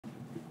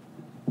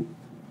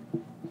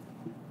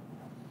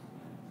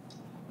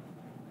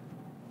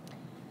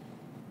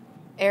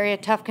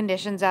Ariya, tough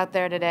conditions out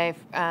there today.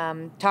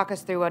 Talk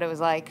us through what it was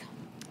like.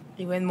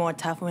 Even more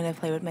tough when I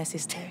play with my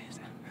sister.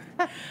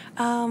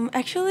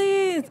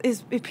 Actually,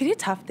 it's a pretty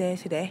tough day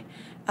today.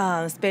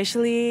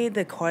 Especially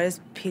the court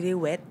is pretty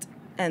wet,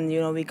 and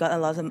we got a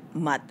lot of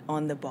mud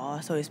on the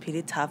ball, so it's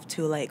pretty tough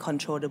to like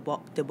control the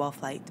ball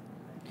flight.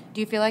 Do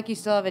you feel like you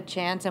still have a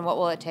chance, and what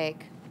will it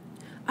take?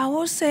 I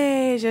would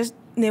say just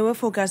never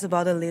focus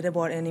about the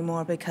leaderboard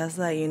anymore because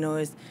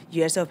it's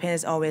US Open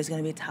is always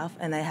gonna be tough,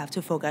 and I have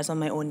to focus on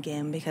my own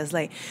game because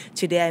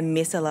today I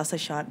missed a lot of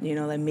shot.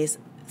 Missed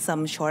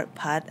some short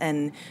putt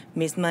and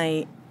missed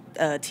my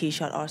tee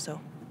shot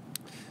also.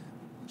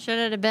 Should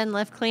it have been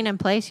lift, clean, and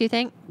place, you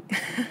think?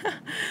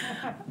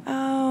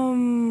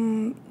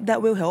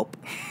 That will help.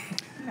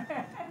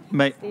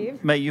 May,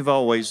 you've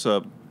always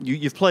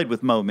you've played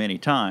with Mo many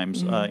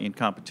times in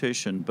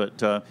competition,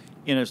 but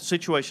in a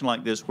situation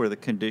like this where the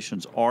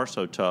conditions are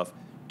so tough,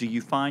 do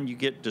you find you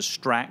get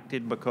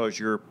distracted because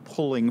you're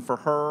pulling for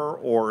her,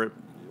 or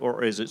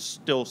is it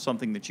still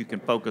something that you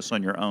can focus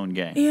on your own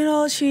game?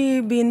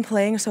 She been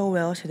playing so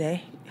well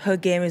today. Her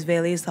game is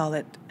very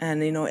solid,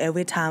 and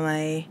every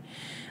time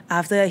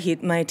after I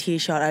hit my tee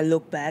shot, I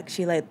look back.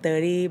 She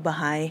 30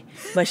 behind,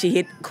 but she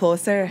hit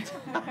closer.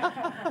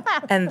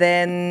 And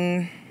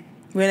then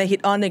when I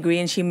hit on the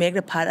green, she make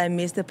the putt. I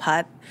missed the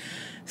putt.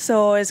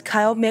 So it's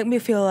kind of make me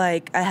feel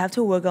like I have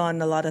to work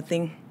on a lot of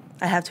things.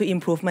 I have to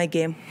improve my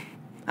game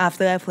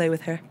after I play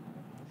with her.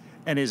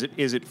 And is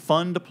it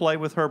fun to play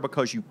with her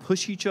because you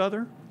push each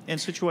other in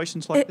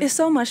situations like this? It's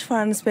so much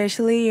fun,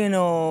 especially,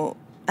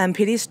 I'm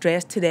pretty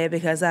stressed today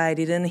because I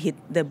didn't hit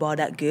the ball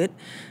that good.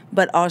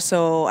 But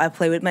also, I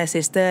play with my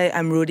sister.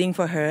 I'm rooting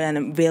for her, and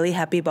I'm really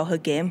happy about her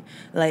game.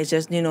 She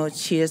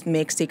just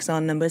makes 6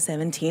 on number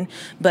 17.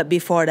 But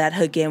before that,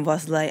 her game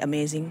was,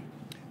 amazing.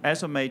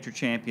 As a major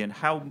champion,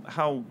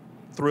 how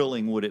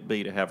thrilling would it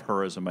be to have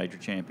her as a major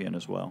champion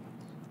as well?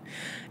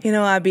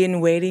 I've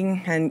been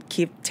waiting and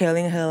keep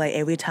telling her,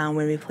 every time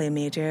when we play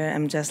major,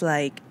 I'm just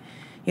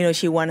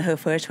she won her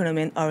first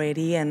tournament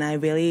already, and I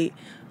really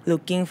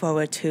looking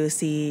forward to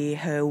see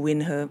her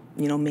win her,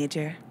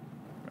 major.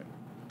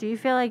 Do you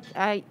feel like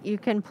you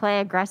can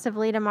play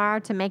aggressively tomorrow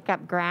to make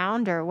up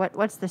ground, or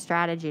what's the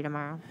strategy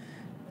tomorrow?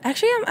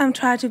 Actually, I'm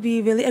trying to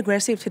be really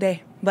aggressive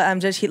today, but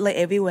I'm just hit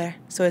everywhere,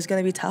 so it's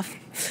gonna be tough.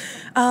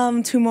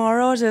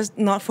 Tomorrow, just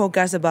not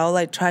focus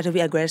about try to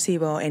be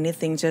aggressive or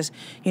anything. Just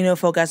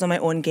focus on my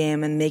own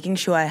game and making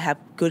sure I have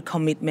good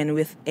commitment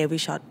with every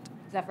shot.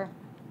 Zephyr?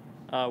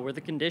 Were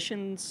the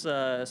conditions,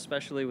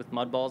 especially with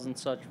mud balls and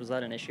such, was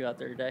that an issue out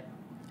there today?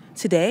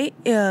 Today,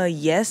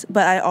 yes,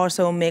 but I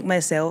also make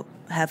myself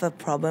have a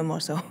problem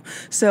also.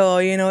 So,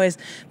 it's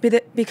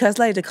because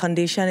the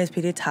condition is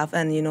pretty tough,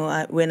 and,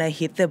 when I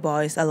hit the ball,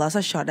 it's a lot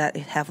of shot that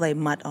have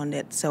mud on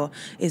it. So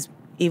it's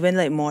even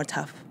more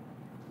tough.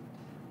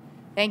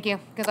 Thank you.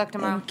 Good luck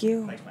tomorrow. Thank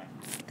you. Thanks, man.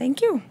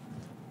 Thank you.